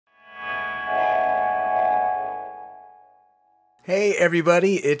Hey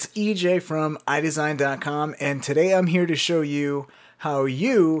everybody, it's EJ from eyedesyn.com, and today I'm here to show you how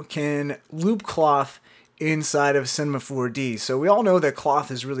you can loop cloth inside of Cinema 4D. So we all know that cloth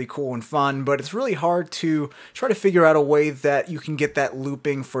is really cool and fun, but it's really hard to try to figure out a way that you can get that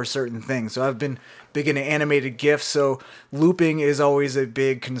looping for certain things. So I've been big into animated GIFs, so looping is always a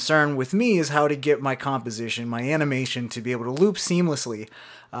big concern with me, is how to get my composition, my animation to be able to loop seamlessly.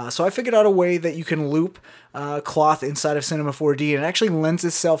 So I figured out a way that you can loop cloth inside of Cinema 4D, and it actually lends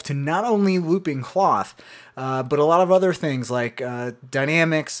itself to not only looping cloth, but a lot of other things like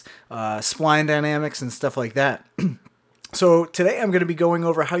dynamics, spline dynamics, and stuff like that. So today I'm going to be going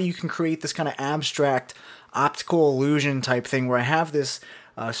over how you can create this kind of abstract optical illusion type thing where I have this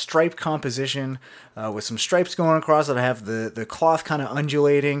stripe composition with some stripes going across it. I have the cloth kind of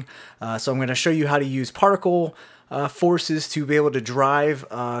undulating. So I'm going to show you how to use particle forces to be able to drive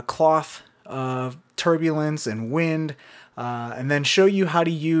cloth turbulence and wind, and then show you how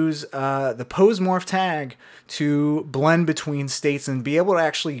to use the pose morph tag to blend between states and be able to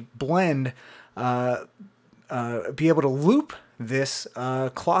actually blend, be able to loop this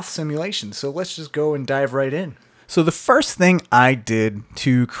cloth simulation. So let's just go and dive right in. So the first thing I did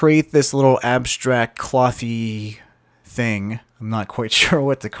to create this little abstract clothy thing, I'm not quite sure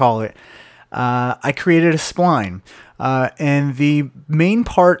what to call it, I created a spline. And the main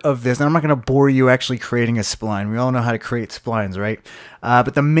part of this, and I'm not going to bore you actually creating a spline. We all know how to create splines, right?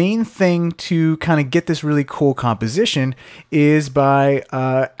 But the main thing to kind of get this really cool composition is by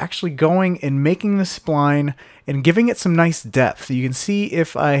actually going and making the spline and giving it some nice depth. You can see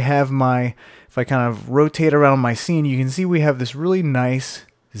if I have my, if I kind of rotate around my scene, you can see we have this really nice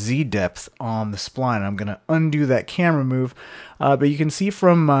Z depth on the spline. I'm going to undo that camera move, but you can see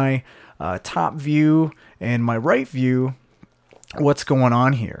from my top view and my right view what's going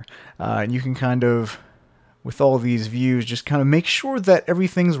on here. And you can kind of, with all these views, just kind of make sure that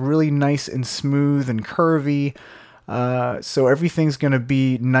everything's really nice and smooth and curvy. So everything's going to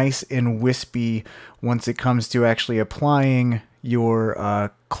be nice and wispy once it comes to actually applying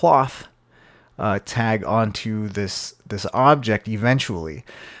your cloth tag onto this object eventually.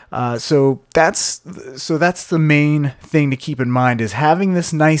 So that's the main thing to keep in mind, is having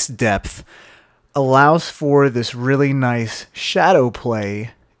this nice depth allows for this really nice shadow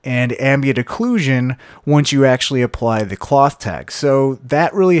play and ambient occlusion once you actually apply the cloth tag. So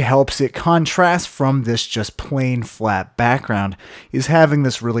that really helps it contrast from this just plain flat background, is having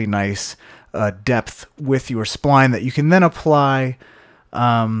this really nice depth with your spline that you can then apply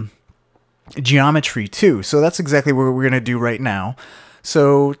geometry to. So that's exactly what we're going to do right now.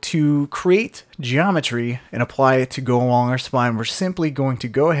 So to create geometry and apply it to go along our spline, we're simply going to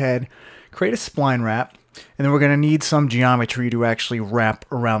go ahead, create a spline wrap, and then we're going to need some geometry to actually wrap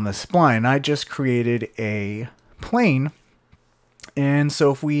around the spline. I just created a plane, and so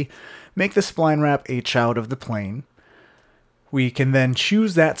if we make the spline wrap a child of the plane, we can then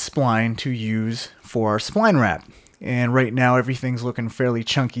choose that spline to use for our spline wrap. And right now everything's looking fairly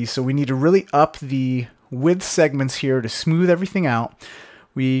chunky, so we need to really up the width segments here to smooth everything out.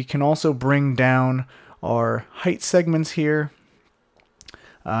 We can also bring down our height segments here.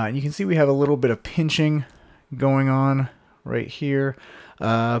 You can see we have a little bit of pinching going on right here.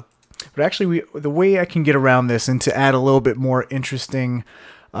 But actually, the way I can get around this and to add a little bit more interesting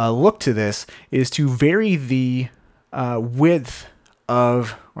look to this is to vary the width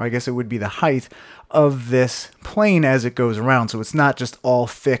of, or I guess it would be the height of this plane as it goes around. So it's not just all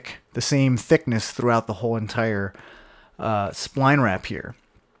thick, the same thickness throughout the whole entire spline wrap here.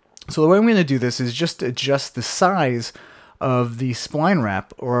 So the way I'm going to do this is just adjust the size of the spline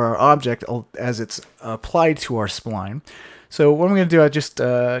wrap, or our object, as it's applied to our spline. So what I'm going to do, I just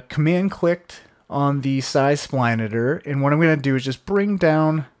command clicked on the size spline editor, and what I'm going to do is just bring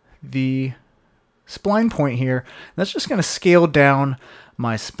down the spline point here. That's just going to scale down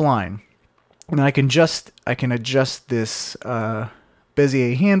my spline. And I can adjust this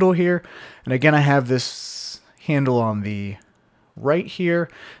Bezier handle here, and again I have this handle on the right here.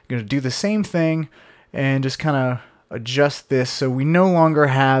 I'm going to do the same thing and just kind of adjust this so we no longer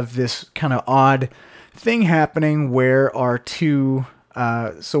have this kind of odd thing happening where our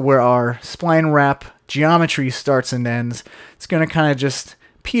where our spline wrap geometry starts and ends. It's going to kind of just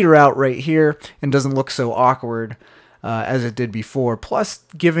peter out right here and doesn't look so awkward as it did before. Plus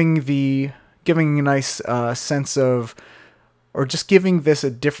giving a nice sense of, or just giving this a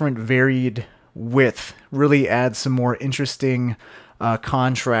different varied width really adds some more interesting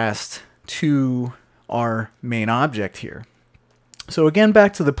contrast to our main object here. So again,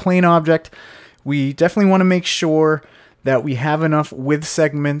 back to the plane object, we definitely want to make sure that we have enough width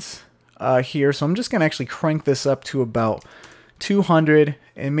segments here. So I'm just going to actually crank this up to about 200,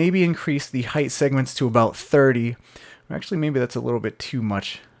 and maybe increase the height segments to about 30. Actually, maybe that's a little bit too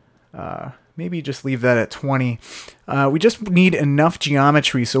much. Maybe just leave that at 20. We just need enough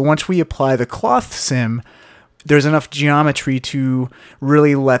geometry, so once we apply the cloth sim, there's enough geometry to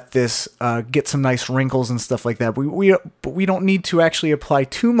really let this get some nice wrinkles and stuff like that. But we don't need to actually apply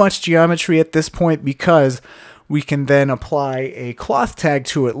too much geometry at this point, because we can then apply a cloth tag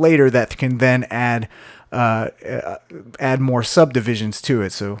to it later that can then add more subdivisions to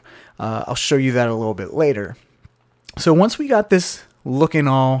it. So I'll show you that a little bit later. So once we got this looking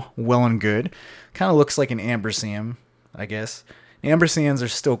all well and good, kind of looks like an ampersand, I guess. Ampersands are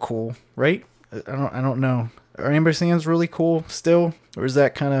still cool, right? I don't know. Are ampersands really cool still, or is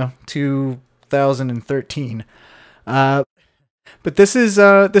that kind of 2013? But this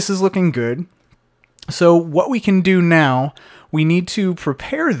is looking good. So what we can do now, we need to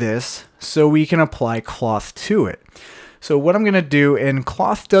prepare this so we can apply cloth to it. So what I'm going to do, and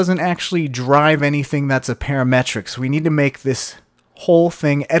cloth doesn't actually drive anything that's a parametric, so we need to make this whole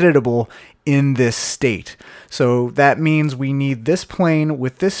thing editable in this state. So that means we need this plane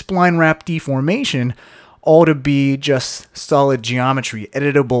with this spline wrap deformation all to be just solid geometry,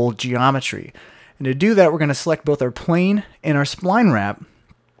 editable geometry. And to do that, we're going to select both our plane and our spline wrap.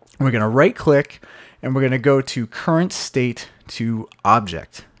 We're going to right click, and we're going to go to current state to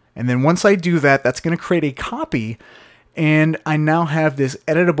object. And then once I do that, that's going to create a copy, and I now have this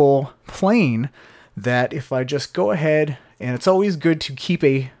editable plane that if I just go ahead, and it's always good to keep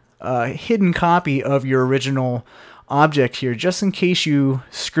a hidden copy of your original object here, just in case you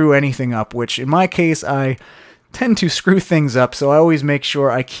screw anything up, which in my case I tend to screw things up, so I always make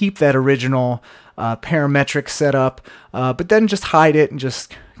sure I keep that original parametric set up, but then just hide it and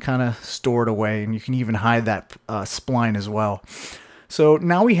just kind of store it away, and you can even hide that spline as well. So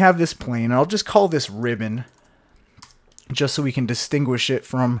now we have this plane. I'll just call this ribbon, just so we can distinguish it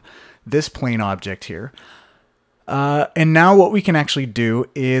from this plane object here. And now what we can actually do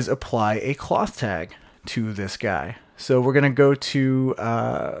is apply a cloth tag to this guy. So we're going to go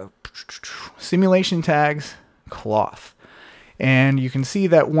to simulation tags, cloth. And you can see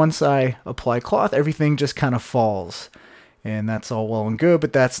that once I apply cloth, everything just kind of falls. And that's all well and good,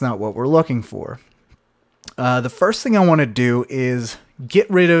 but that's not what we're looking for. The first thing I want to do is get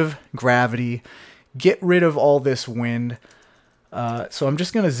rid of gravity, get rid of all this wind. So I'm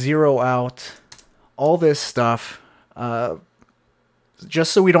just going to zero out all this stuff,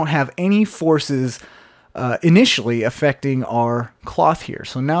 just so we don't have any forces initially affecting our cloth here.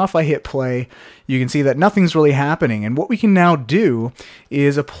 So now if I hit play, you can see that nothing's really happening. And what we can now do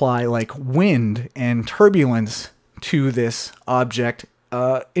is apply like wind and turbulence to this object,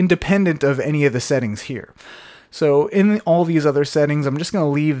 independent of any of the settings here. So in all these other settings, I'm just going to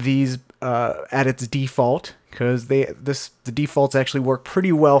leave these at its default, because the defaults actually work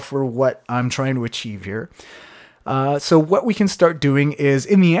pretty well for what I'm trying to achieve here. So what we can start doing is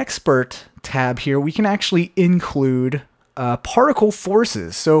in the expert tab here, we can actually include particle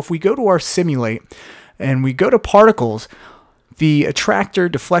forces. So if we go to our simulate and we go to particles, the attractor,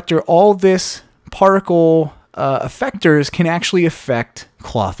 deflector, all this particle effectors can actually affect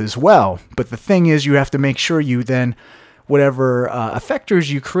cloth as well. But the thing is, you have to make sure you then, whatever effectors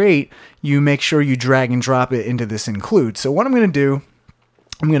you create, you make sure you drag and drop it into this include. So what I'm going to do,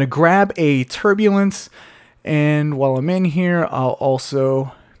 I'm going to grab a turbulence, and while I'm in here, I'll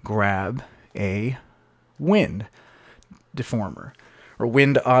also grab a wind deformer or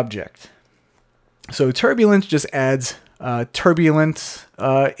wind object. So turbulence just adds turbulent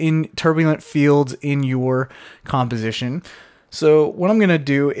fields in your composition. So what I'm going to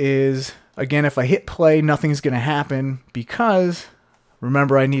do is, again, if I hit play, nothing's going to happen, because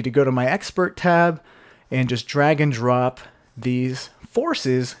remember, I need to go to my expert tab and just drag and drop these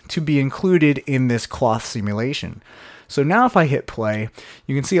forces to be included in this cloth simulation. So now if I hit play,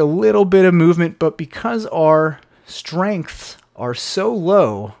 you can see a little bit of movement, but because our strengths are so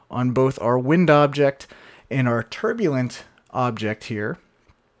low on both our wind object and our turbulent object here,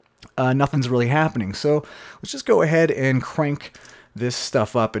 nothing's really happening. So let's just go ahead and crank this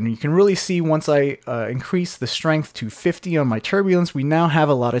stuff up, and you can really see once I increase the strength to 50 on my turbulence, we now have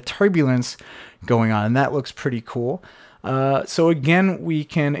a lot of turbulence going on, and that looks pretty cool. So again, we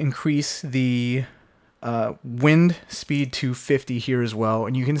can increase the wind speed to 50 here as well,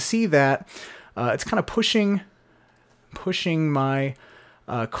 and you can see that it's kind of pushing my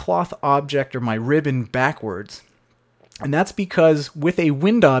cloth object, or my ribbon, backwards. And that's because with a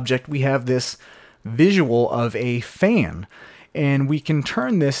wind object, we have this visual of a fan, and we can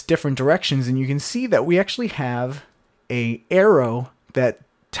turn this different directions, and you can see that we actually have an arrow that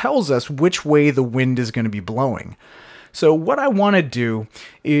tells us which way the wind is going to be blowing. So what I want to do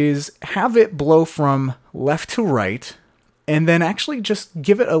is have it blow from left to right, and then actually just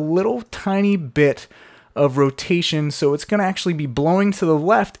give it a little tiny bit of rotation, so it's going to actually be blowing to the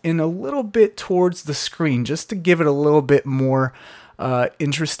left and a little bit towards the screen, just to give it a little bit more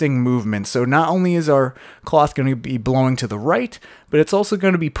interesting movement. So not only is our cloth going to be blowing to the right, but it's also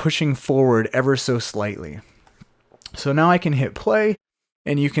going to be pushing forward ever so slightly. So now I can hit play,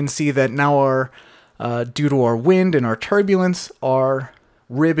 and you can see that now our due to our wind and our turbulence, our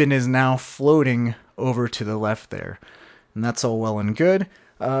ribbon is now floating over to the left there. And that's all well and good.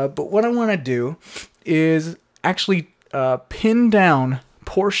 But what I want to do is actually pin down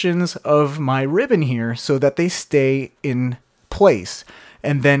portions of my ribbon here so that they stay in place,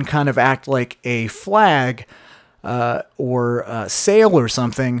 and then kind of act like a flag or a sail or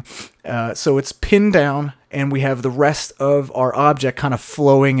something. So it's pinned down, and we have the rest of our object kind of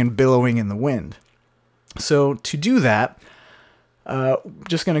flowing and billowing in the wind. So to do that,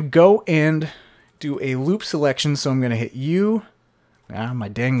 just going to go and do a loop selection. So I'm going to hit U. My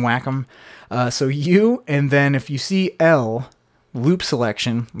dang whack-em. So U, and then if you see L, loop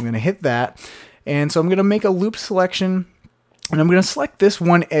selection, I'm going to hit that. And so I'm going to make a loop selection, and I'm going to select this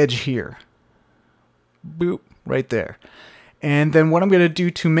one edge here. Boop, right there. And then what I'm going to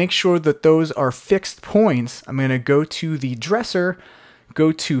do to make sure that those are fixed points, I'm going to go to the dresser,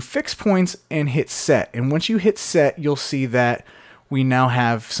 go to fixed points, and hit set. And once you hit set, you'll see that we now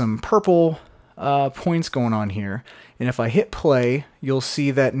have some purple points going on here. And if I hit play, you'll see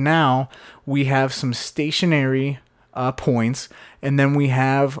that now we have some stationary points, and then we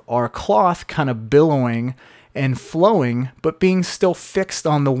have our cloth kind of billowing and flowing, but being still fixed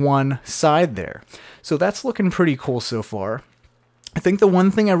on the one side there. So that's looking pretty cool so far. I think the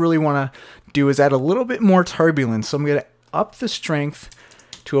one thing I really want to do is add a little bit more turbulence. So I'm going to up the strength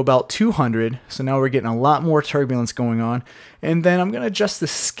to about 200. So now we're getting a lot more turbulence going on. And then I'm going to adjust the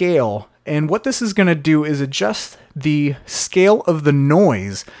scale. And what this is going to do is adjust the scale of the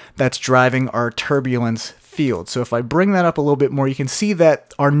noise that's driving our turbulence field. So if I bring that up a little bit more, you can see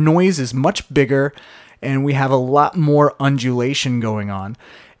that our noise is much bigger, and we have a lot more undulation going on.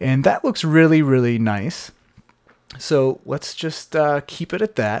 And that looks really, really nice. So let's just keep it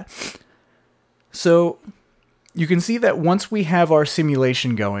at that. So you can see that once we have our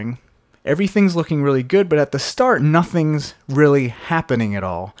simulation going, everything's looking really good, but at the start, nothing's really happening at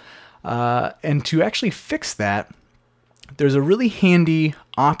all. And to actually fix that, there's a really handy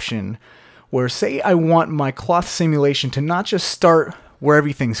option where, say I want my cloth simulation to not just start where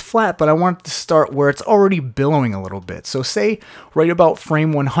everything's flat, but I want it to start where it's already billowing a little bit. So say right about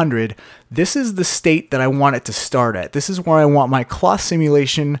frame 100, this is the state that I want it to start at. This is where I want my cloth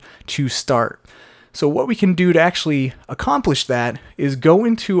simulation to start. So what we can do to actually accomplish that is go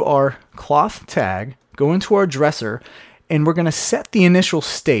into our cloth tag, go into our dresser, and we're going to set the initial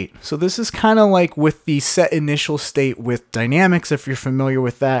state. So this is kind of like with the set initial state with dynamics, if you're familiar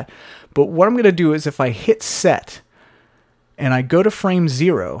with that. But what I'm going to do is if I hit set and I go to frame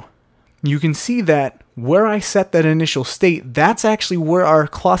 0, you can see that where I set that initial state, that's actually where our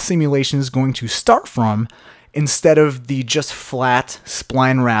cloth simulation is going to start from, instead of the just flat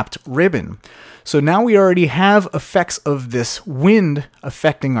spline wrapped ribbon. So now we already have effects of this wind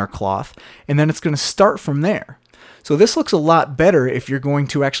affecting our cloth, and then it's going to start from there. So this looks a lot better if you're going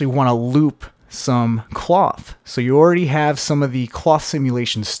to actually want to loop some cloth. So you already have some of the cloth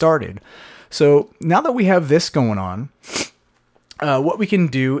simulation started. So now that we have this going on, what we can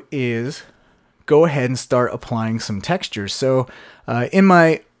do is go ahead and start applying some textures. So in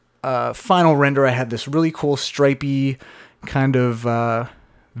my final render, I had this really cool stripey kind of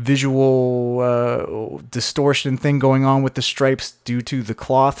visual distortion thing going on with the stripes due to the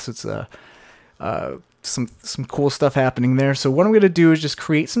cloth. So it's some cool stuff happening there. So what I'm going to do is just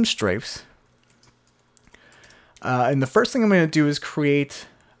create some stripes. And the first thing I'm going to do is create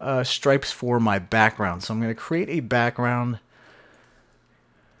stripes for my background. So I'm going to create a background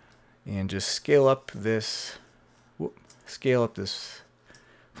and just scale up this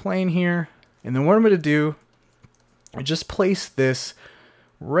plane here. And then what I'm going to do is just place this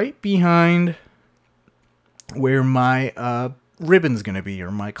right behind where my ribbon's going to be,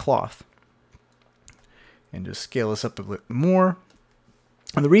 or my cloth. And just scale this up a bit more.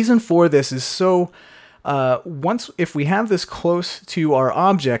 And the reason for this is so if we have this close to our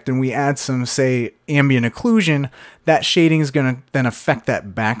object and we add some, say, ambient occlusion, that shading is going to then affect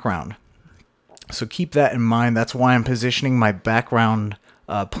that background. So keep that in mind. That's why I'm positioning my background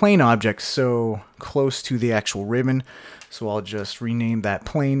plane object so close to the actual ribbon. So I'll just rename that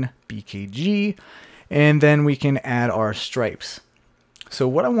plane BKG, and then we can add our stripes. So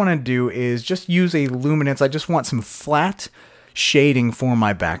what I want to do is just use a luminance. I just want some flat shading for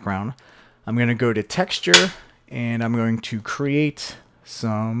my background. I'm going to go to texture and I'm going to create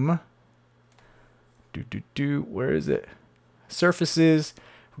some where is it? Surfaces.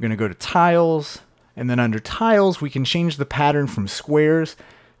 We're going to go to tiles, and then under tiles we can change the pattern from squares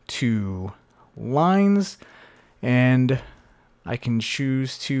to lines, and I can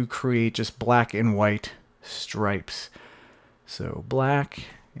choose to create just black and white stripes. So black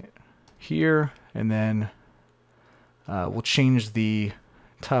here, and then we'll change the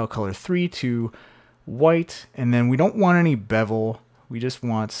tile color 3 to white, and then we don't want any bevel. We just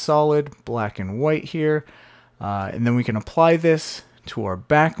want solid black and white here, and then we can apply this to our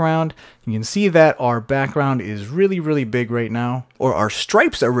background. You can see that our background is really big right now, or our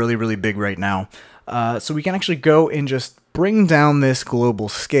stripes are really big right now. So we can actually go and just bring down this global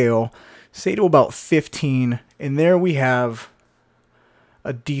scale, say to about 15, and there we have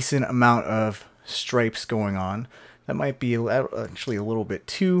a decent amount of stripes going on. That might be actually a little bit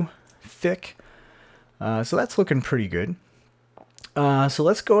too thick. So that's looking pretty good. So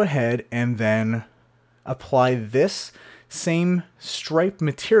let's go ahead and then apply this same stripe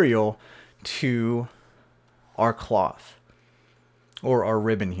material to our cloth or our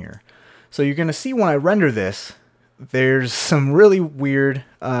ribbon here. So you're going to see when I render this, there's some really weird,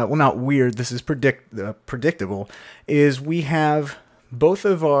 well, not weird, this is predictable, is we have both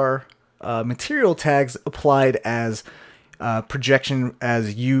of our material tags applied as projection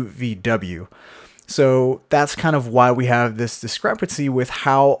as UVW. So that's kind of why we have this discrepancy with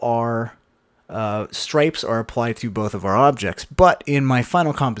how our stripes are applied to both of our objects. But in my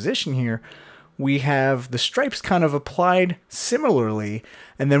final composition here, we have the stripes kind of applied similarly,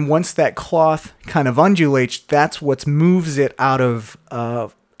 and then once that cloth kind of undulates, that's what moves it out of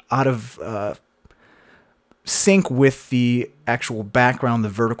sync with the actual background, the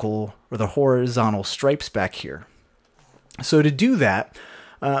vertical or the horizontal stripes back here. So to do that,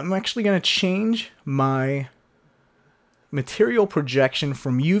 I'm actually going to change my material projection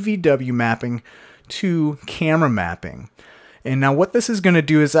from UVW mapping to camera mapping. And now what this is going to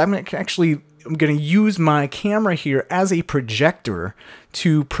do is I'm going to use my camera here as a projector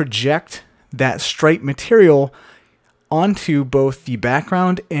to project that stripe material onto both the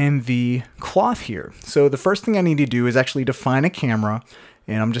background and the cloth here. So the first thing I need to do is actually define a camera,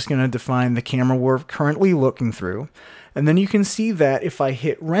 and I'm just going to define the camera we're currently looking through. And then you can see that if I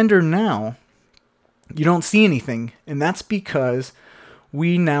hit render now, you don't see anything, and that's because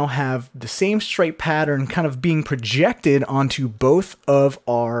we now have the same stripe pattern kind of being projected onto both of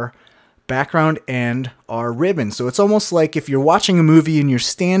our background and our ribbon. So it's almost like if you're watching a movie and you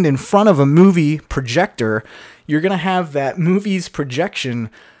stand in front of a movie projector, you're going to have that movie's projection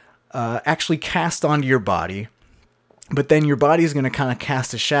actually cast onto your body, but then your body is going to kind of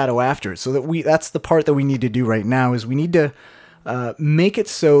cast a shadow after it. So that's the part that we need to do right now, is we need to make it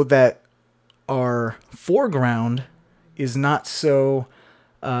so that our foreground is not so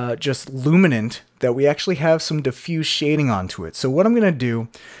just luminant, that we actually have some diffuse shading onto it. So what I'm going to do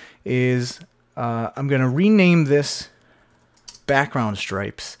is I'm going to rename this background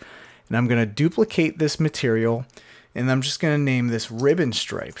stripes, and I'm going to duplicate this material, and I'm just going to name this ribbon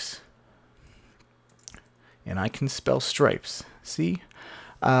stripes. And I can spell stripes, see?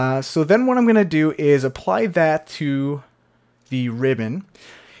 So then what I'm going to do is apply that to the ribbon,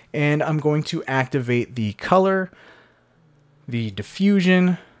 and I'm going to activate the color, the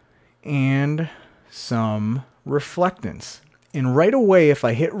diffusion, and some reflectance. And right away, if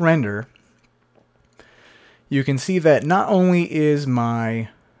I hit render, you can see that not only is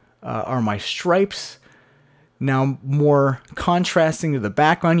are my stripes now more contrasting to the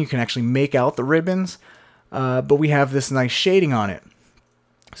background, you can actually make out the ribbons, but we have this nice shading on it.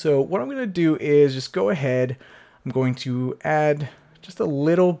 So what I'm going to do is just go ahead, I'm going to add just a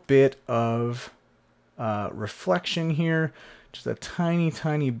little bit of reflection here, just a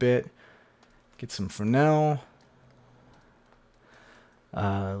tiny bit. Get some Fresnel.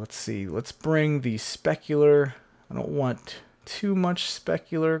 Let's see, let's bring the specular. I don't want too much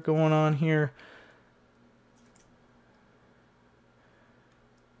specular going on here.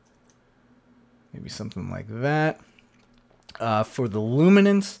 Maybe something like that. For the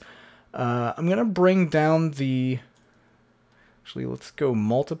luminance, I'm going to bring down the... Actually, let's go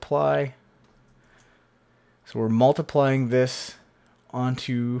multiply. So we're multiplying this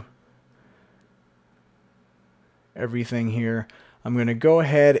onto everything here. I'm going to go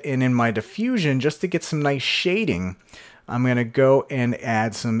ahead and in my diffusion, just to get some nice shading, I'm going to go and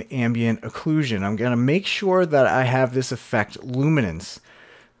add some ambient occlusion. I'm going to make sure that I have this effect luminance,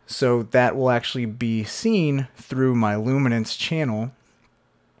 so that will actually be seen through my luminance channel.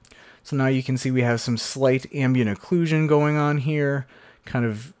 So now you can see we have some slight ambient occlusion going on here, kind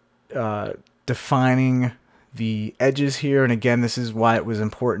of defining the edges here. And again, this is why it was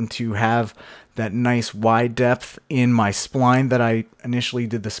important to have that nice wide depth in my spline that I initially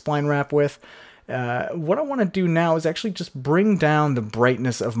did the SplineWrap with. What I want to do now is actually just bring down the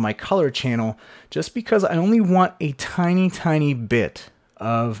brightness of my color channel, just because I only want a tiny bit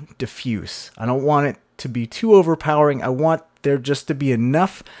of diffuse. I don't want it to be too overpowering. I want there just to be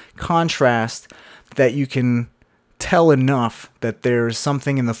enough contrast that you can tell enough that there's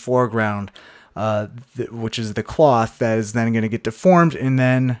something in the foreground, which is the cloth, that is then going to get deformed and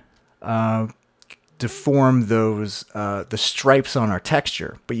then deform those the stripes on our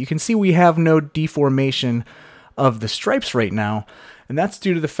texture. But you can see we have no deformation of the stripes right now, and that's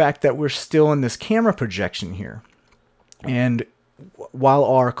due to the fact that we're still in this camera projection here. And while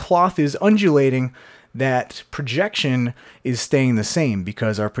our cloth is undulating, that projection is staying the same,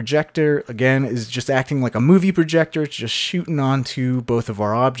 because our projector, again, is just acting like a movie projector. It's just shooting onto both of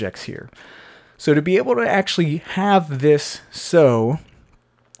our objects here. So to be able to actually have this so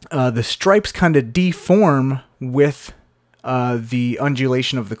the stripes kind of deform with the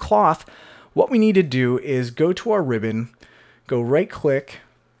undulation of the cloth, what we need to do is go to our ribbon, go right click,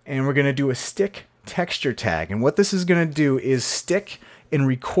 and we're going to do a stick texture tag. And what this is going to do is stick and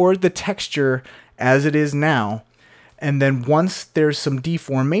record the texture as it is now, and then once there's some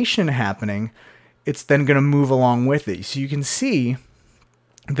deformation happening, it's then going to move along with it. So you can see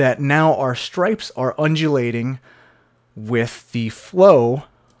that now our stripes are undulating with the flow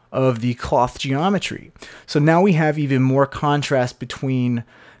of the cloth geometry. So now we have even more contrast between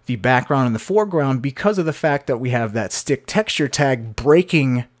the background and the foreground, because of the fact that we have that stick texture tag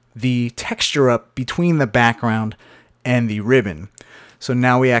breaking the texture up between the background and the ribbon. So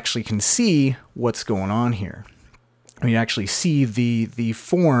now we actually can see what's going on here. We actually see the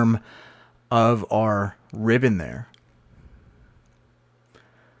form of our ribbon there.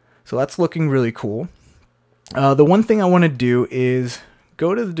 So that's looking really cool. The one thing I want to do is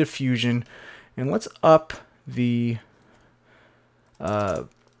go to the diffusion, and let's up the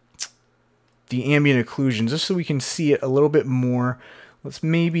ambient occlusion just so we can see it a little bit more. Let's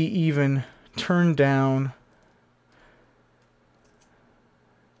maybe even turn down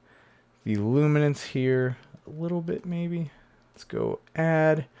the luminance here a little bit, maybe. Let's go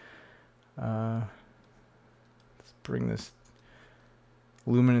add. Let's bring this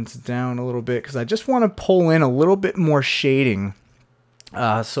luminance down a little bit, because I just want to pull in a little bit more shading.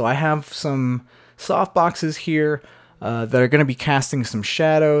 So I have some soft boxes here that are going to be casting some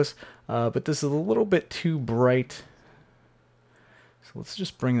shadows, but this is a little bit too bright. So let's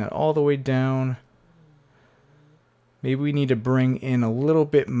just bring that all the way down. Maybe we need to bring in a little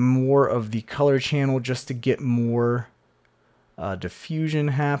bit more of the color channel just to get more diffusion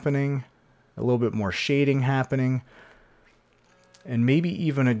happening, a little bit more shading happening, and maybe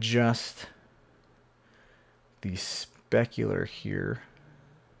even adjust the specular here.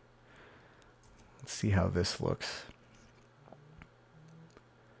 Let's see how this looks.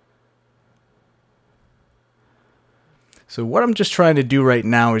 So what I'm just trying to do right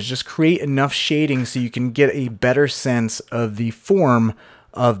now is just create enough shading so you can get a better sense of the form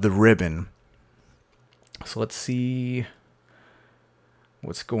of the ribbon. So let's see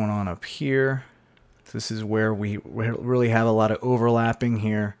what's going on up here. So this is where we really have a lot of overlapping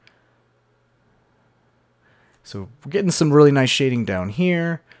here. So we're getting some really nice shading down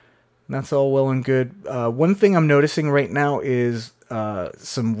here. And that's all well and good. One thing I'm noticing right now is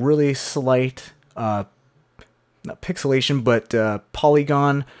some really slight not pixelation, but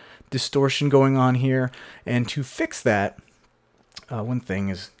polygon distortion going on here. And to fix that, one thing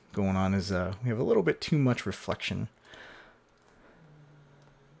is going on is we have a little bit too much reflection.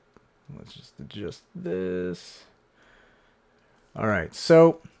 Let's just adjust this. All right,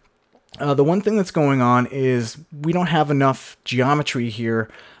 so the one thing that's going on is we don't have enough geometry here.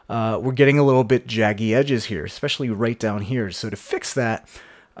 We're getting a little bit jaggy edges here, especially right down here. So to fix that,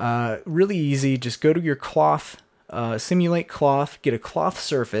 really easy, just go to your cloth, simulate cloth, get a cloth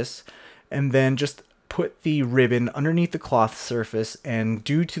surface, and then just put the ribbon underneath the cloth surface. And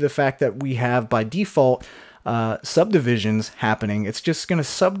due to the fact that we have by default subdivisions happening, it's just going to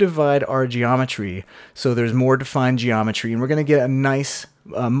subdivide our geometry so there's more defined geometry, and we're going to get a nice,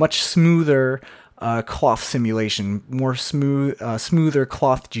 much smoother cloth simulation, more smoother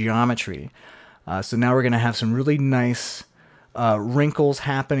cloth geometry. So now we're going to have some really nice wrinkles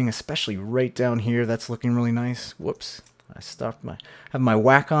happening, especially right down here. That's looking really nice. Whoops, I have my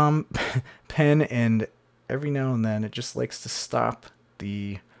Wacom pen, and every now and then it just likes to stop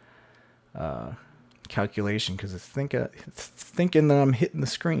the calculation because it's thinking that I'm hitting the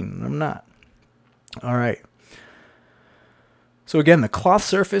screen, and I'm not. All right. So again, the cloth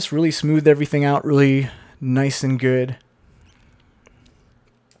surface really smoothed everything out, really nice and good.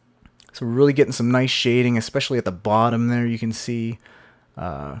 So we're really getting some nice shading, especially at the bottom there. You can see,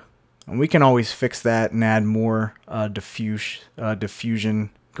 and we can always fix that and add more diffusion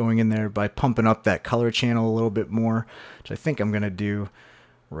going in there by pumping up that color channel a little bit more, which I think I'm gonna do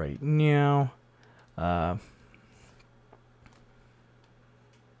right now. Yeah,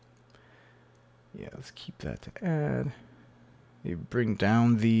 let's keep that to add. You bring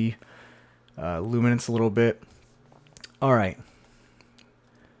down the luminance a little bit. All right.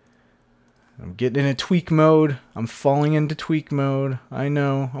 I'm getting into tweak mode. I'm falling into tweak mode. I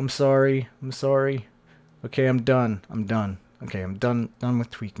know. I'm sorry. I'm sorry. Okay, I'm done. I'm done. Okay, I'm done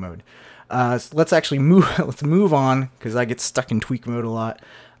with tweak mode. So let's actually move. Let's move on because I get stuck in tweak mode a lot.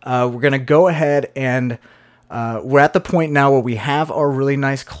 We're gonna go ahead and we're at the point now where we have our really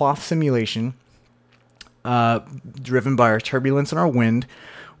nice cloth simulation. Driven by our turbulence and our wind.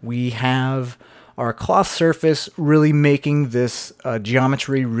 We have our cloth surface really making this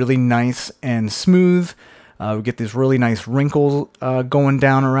geometry really nice and smooth. We get this really nice wrinkles going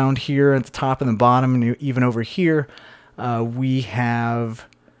down around here at the top and the bottom, and even over here. We have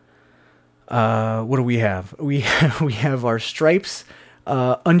what do we have? We have our stripes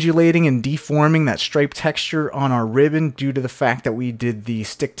undulating and deforming that stripe texture on our ribbon due to the fact that we did the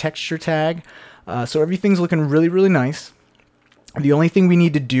stick texture tag. So everything's looking really, really nice. The only thing we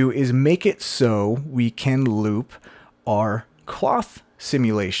need to do is make it so we can loop our cloth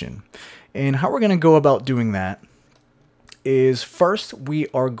simulation. And how we're going to go about doing that is first we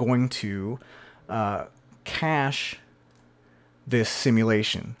are going to cache this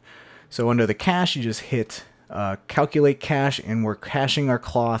simulation. So under the cache, you just hit calculate cache, and we're caching our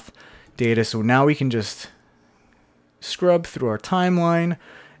cloth data. So now we can just scrub through our timeline,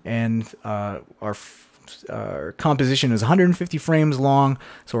 and our composition is 150 frames long,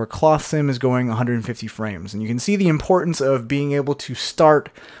 so our cloth sim is going 150 frames. And you can see the importance of being able to start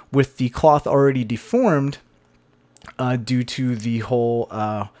with the cloth already deformed due to the whole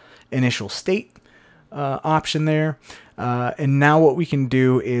initial state option there. And now what we can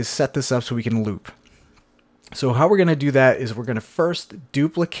do is set this up so we can loop. So how we're going to do that is we're going to first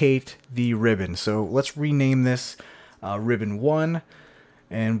duplicate the ribbon. So let's rename this ribbon 1.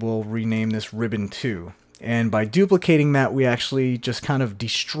 And we'll rename this ribbon 2. And by duplicating that, we actually just kind of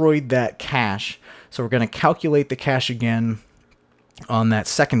destroyed that cache. So we're going to calculate the cache again on that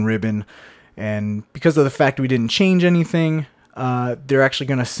second ribbon. And because of the fact we didn't change anything, they're actually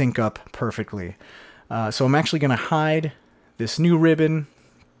going to sync up perfectly. So I'm actually going to hide this new ribbon.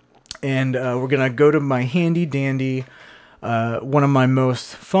 And we're going to go to my handy dandy, one of my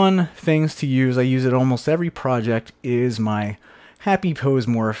most fun things to use. I use it almost every project, is my happy pose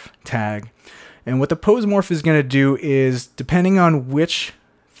morph tag. And what the pose morph is going to do is, depending on which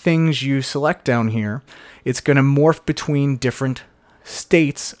things you select down here, it's going to morph between different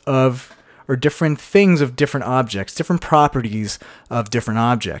states of, or different things of different objects, different properties of different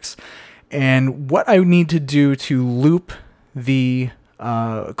objects. And what I need to do to loop the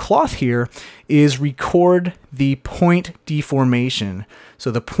cloth here is record the point deformation, so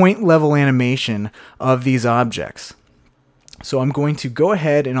the point level animation of these objects. So I'm going to go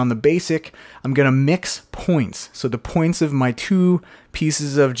ahead and on the basic, I'm going to mix points. So the points of my two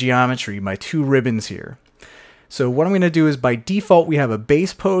pieces of geometry, my two ribbons here. So what I'm going to do is, by default, we have a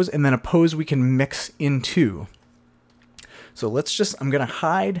base pose and then a pose we can mix into. So let's just, I'm going to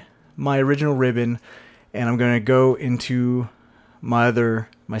hide my original ribbon and I'm going to go into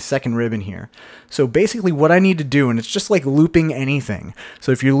my second ribbon here. So basically what I need to do, and it's just like looping anything.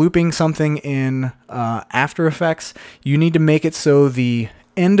 So if you're looping something in After Effects, you need to make it so the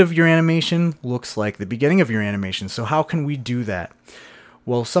end of your animation looks like the beginning of your animation. So how can we do that?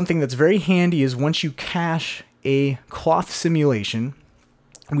 Well, something that's very handy is once you cache a cloth simulation,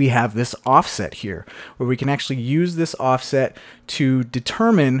 we have this offset here, where we can actually use this offset to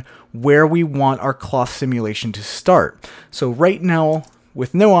determine where we want our cloth simulation to start. So right now,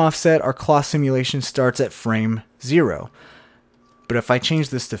 with no offset, our cloth simulation starts at frame 0. But if I change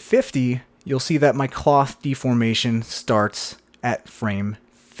this to 50, you'll see that my cloth deformation starts at frame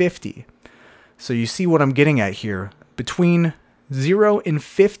 50. So you see what I'm getting at here. Between 0 and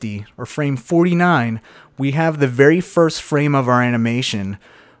 50, or frame 49, we have the very first frame of our animation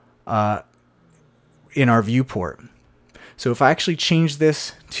in our viewport. So if I actually change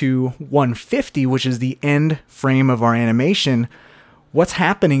this to 150, which is the end frame of our animation, what's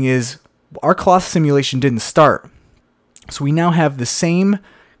happening is our cloth simulation didn't start. So we now have the same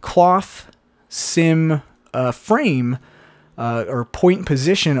cloth sim frame or point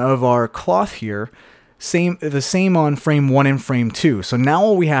position of our cloth here, the same on frame 1 and frame 2. So now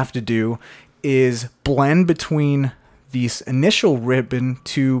all we have to do is blend between this initial ribbon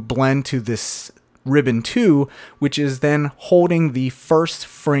to blend to this ribbon 2, which is then holding the first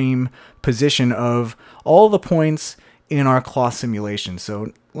frame position of all the points in our cloth simulation.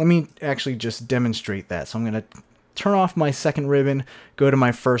 So let me actually just demonstrate that. So I'm going to turn off my second ribbon, go to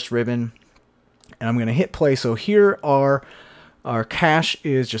my first ribbon, and I'm going to hit play. So here our cache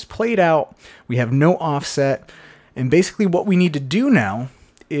is just played out. We have no offset. And basically what we need to do now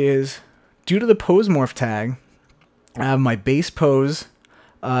is, due to the pose morph tag, I have my base pose,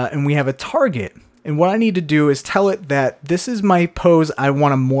 and we have a target. And what I need to do is tell it that this is my pose I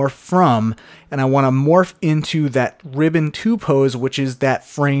want to morph from, and I want to morph into that ribbon 2 pose, which is that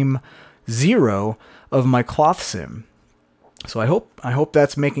frame 0 of my cloth sim. So I hope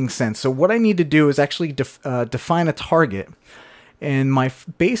that's making sense. So what I need to do is actually define a target, and my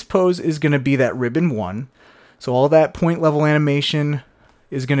base pose is going to be that ribbon 1. So all that point level animation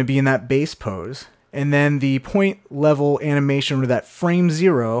is going to be in that base pose, and then the point level animation, or that frame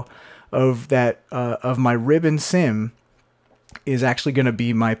 0 of that of my ribbon sim, is actually going to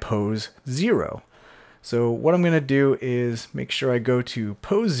be my pose 0. So what I'm going to do is make sure I go to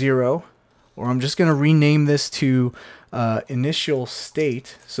pose 0, or I'm just going to rename this to initial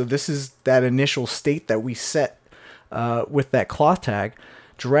state. So this is that initial state that we set with that cloth tag.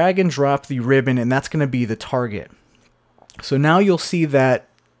 Drag and drop the ribbon, and that's going to be the target. So now you'll see that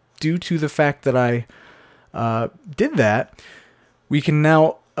due to the fact that I did that, we can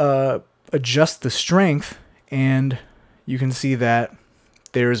now adjust the strength, and you can see that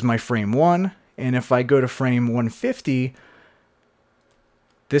there's my frame 1, and if I go to frame 150,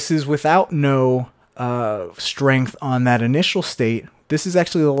 this is without no strength on that initial state. This is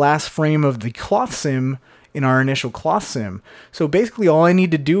actually the last frame of the cloth sim in our initial cloth sim. So basically all I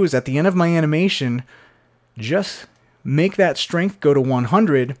need to do is, at the end of my animation, just make that strength go to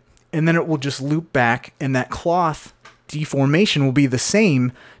 100, and then it will just loop back, and that cloth deformation will be the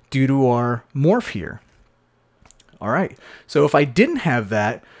same due to our morph here. Alright, so if I didn't have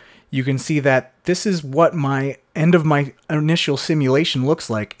that, you can see that this is what my end of my initial simulation looks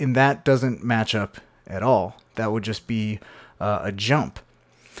like, and that doesn't match up at all. That would just be a jump.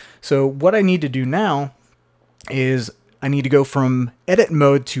 So what I need to do now is I need to go from edit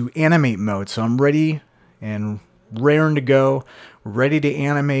mode to animate mode. So I'm ready and raring to go, ready to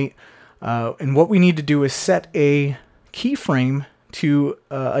animate. And what we need to do is set a keyframe to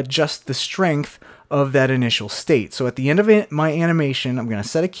adjust the strength of that initial state. So at the end of my animation, I'm going to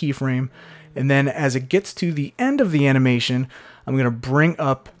set a keyframe, and then as it gets to the end of the animation, I'm going to bring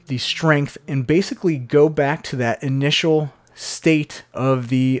up the strength and basically go back to that initial state of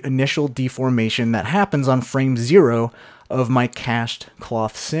the initial deformation that happens on frame 0 of my cached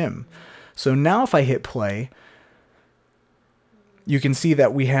cloth sim. So now if I hit play, you can see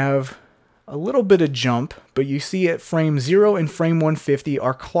that we have a little bit of jump, but you see at frame 0 and frame 150,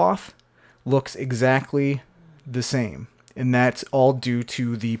 our cloth looks exactly the same. And that's all due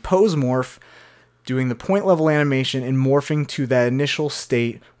to the pose morph doing the point level animation and morphing to that initial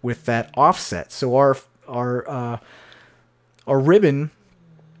state with that offset. So our ribbon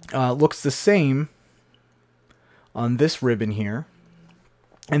looks the same on this ribbon here.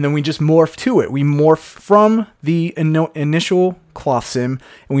 And then we just morph to it. We morph from the initial cloth sim,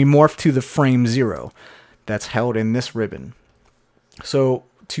 and we morph to the frame 0 that's held in this ribbon. So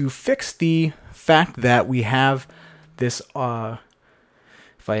to fix the fact that we have this, if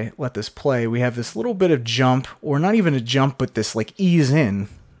I let this play, we have this little bit of jump, or not even a jump, but this like ease in.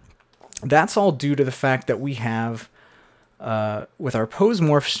 That's all due to the fact that we have, with our pose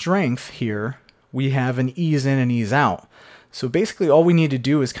morph strength here, we have an ease in and ease out. So basically all we need to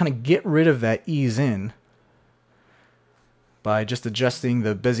do is kind of get rid of that ease in by just adjusting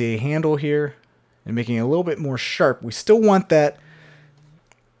the Bezier handle here and making it a little bit more sharp. We still want that.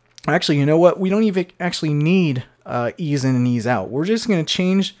 Actually, you know what? We don't even actually need ease in and ease out. We're just going to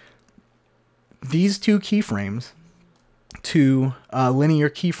change these two keyframes to linear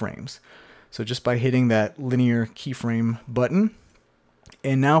keyframes. So just by hitting that linear keyframe button,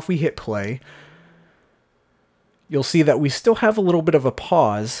 and now if we hit play, you'll see that we still have a little bit of a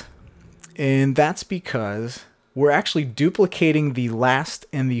pause, and that's because we're actually duplicating the last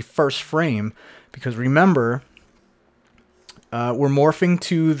and the first frame, because remember, we're morphing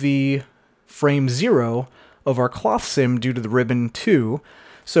to the frame 0 of our cloth sim due to the ribbon 2,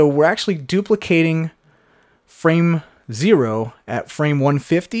 so we're actually duplicating frame 0 at frame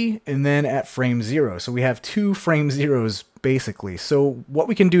 150 and then at frame 0. So we have two frame 0s basically. So what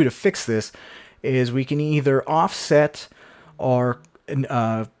we can do to fix this is we can either offset our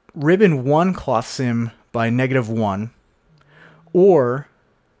ribbon 1 cloth sim by -1, or,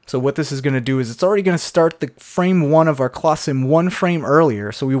 so what this is going to do is it's already going to start the frame 1 of our cloth sim 1 frame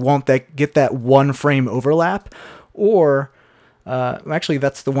earlier, so we won't get that 1 frame overlap. Or actually,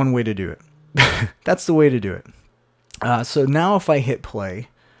 that's the one way to do it. That's the way to do it. So now if I hit play,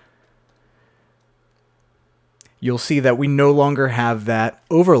 you'll see that we no longer have that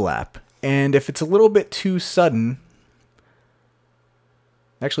overlap. And if it's a little bit too sudden,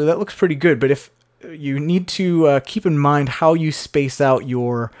 actually that looks pretty good, but if you need to keep in mind how you space out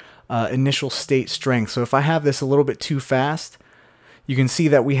your initial state strength. So if I have this a little bit too fast, you can see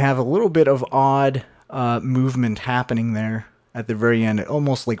that we have a little bit of odd movement happening there at the very end. It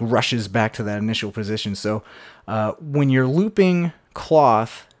almost like rushes back to that initial position. So when you're looping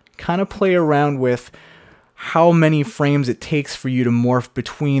cloth, kind of play around with how many frames it takes for you to morph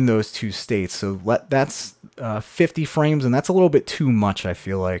between those two states. So that's 50 frames, and that's a little bit too much, I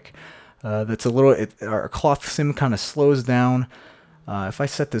feel like. That's a little, our cloth sim kind of slows down. If I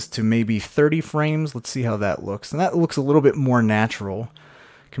set this to maybe 30 frames, let's see how that looks. And that looks a little bit more natural.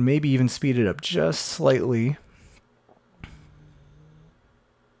 Can maybe even speed it up just slightly.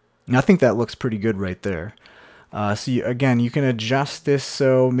 And I think that looks pretty good right there. So again, you can adjust this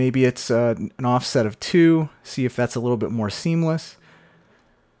so maybe it's an offset of 2. See if that's a little bit more seamless.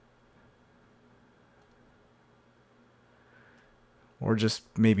 Or just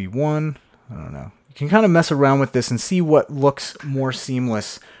maybe 1. I don't know. You can kind of mess around with this and see what looks more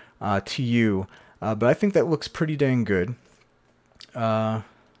seamless to you. But I think that looks pretty dang good. Let's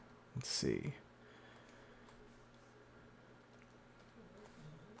see.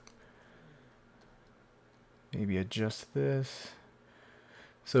 Maybe adjust this.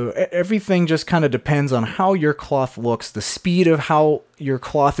 So everything just kind of depends on how your cloth looks, the speed of how your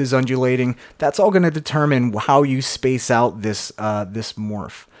cloth is undulating. That's all going to determine how you space out this this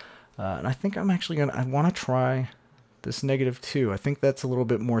morph. And I think I'm actually I want to try this -2. I think that's a little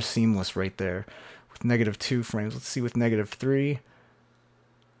bit more seamless right there with -2 frames. Let's see with -3.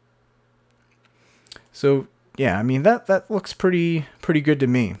 So yeah, I mean that looks pretty good to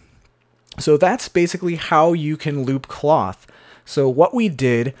me. So that's basically how you can loop cloth. So what we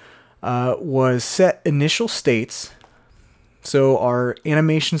did was set initial states. So our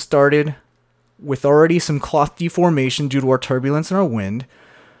animation started with already some cloth deformation due to our turbulence and our wind.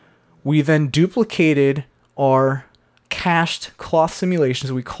 We then duplicated our cached cloth simulation.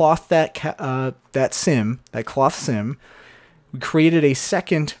 So we clothed that cloth sim. We created a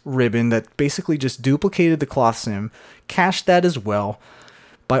second ribbon that basically just duplicated the cloth sim, cached that as well.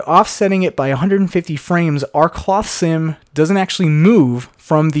 By offsetting it by 150 frames, our cloth sim doesn't actually move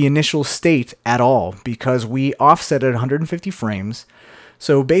from the initial state at all because we offset at 150 frames.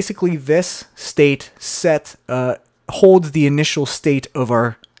 So basically this state set holds the initial state of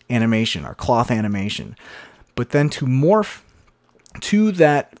our animation, our cloth animation. But then to morph to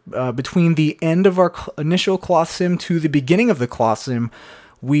that, between the end of our initial cloth sim to the beginning of the cloth sim,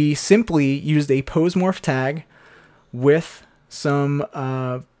 we simply used a pose morph tag with some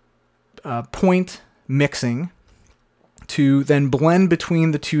point mixing to then blend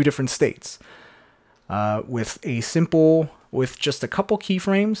between the two different states with just a couple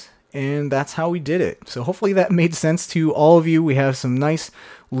keyframes, and that's how we did it. So hopefully that made sense to all of you. We have some nice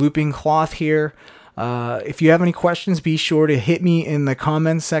looping cloth here. If you have any questions, be sure to hit me in the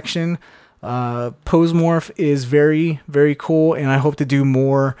comments section. Pose morph is very cool, and I hope to do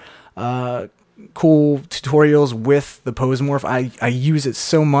more cool tutorials with the pose morph. I use it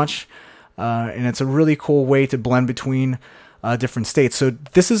so much, and it's a really cool way to blend between different states. So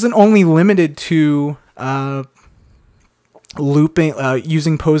this isn't only limited to looping,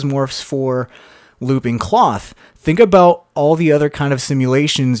 using pose morphs for looping cloth. Think about all the other kind of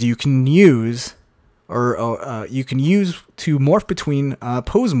simulations you can use, or you can use to morph between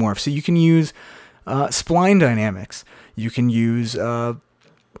pose morphs. So you can use spline dynamics. You can use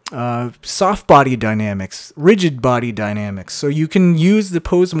soft body dynamics, rigid body dynamics. So you can use the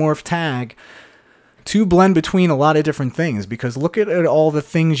pose morph tag to blend between a lot of different things, because look at all the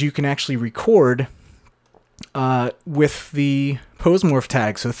things you can actually record with the pose morph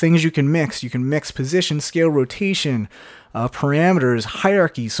tag. So things you can mix position, scale, rotation, parameters,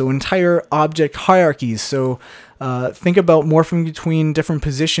 hierarchy, so entire object hierarchies. So think about morphing between different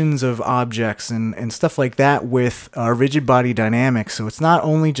positions of objects and stuff like that with rigid body dynamics. So it's not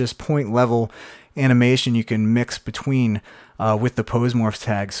only just point level animation you can mix between with the pose morph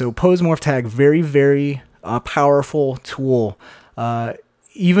tag. So pose morph tag, very powerful tool.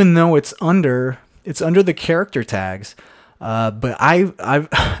 Even though it's under the character tags, but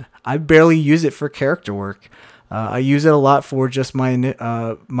I barely use it for character work. I use it a lot for just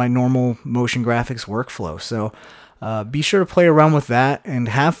my my normal motion graphics workflow. So be sure to play around with that and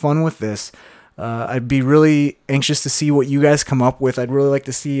have fun with this. I'd be really anxious to see what you guys come up with. I'd really like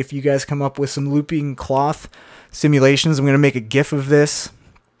to see if you guys come up with some looping cloth simulations. I'm going to make a GIF of this.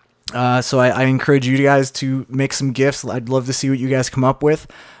 So I encourage you guys to make some GIFs. I'd love to see what you guys come up with.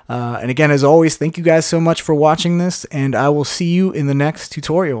 And again, as always, thank you guys so much for watching this, and I will see you in the next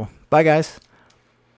tutorial. Bye, guys.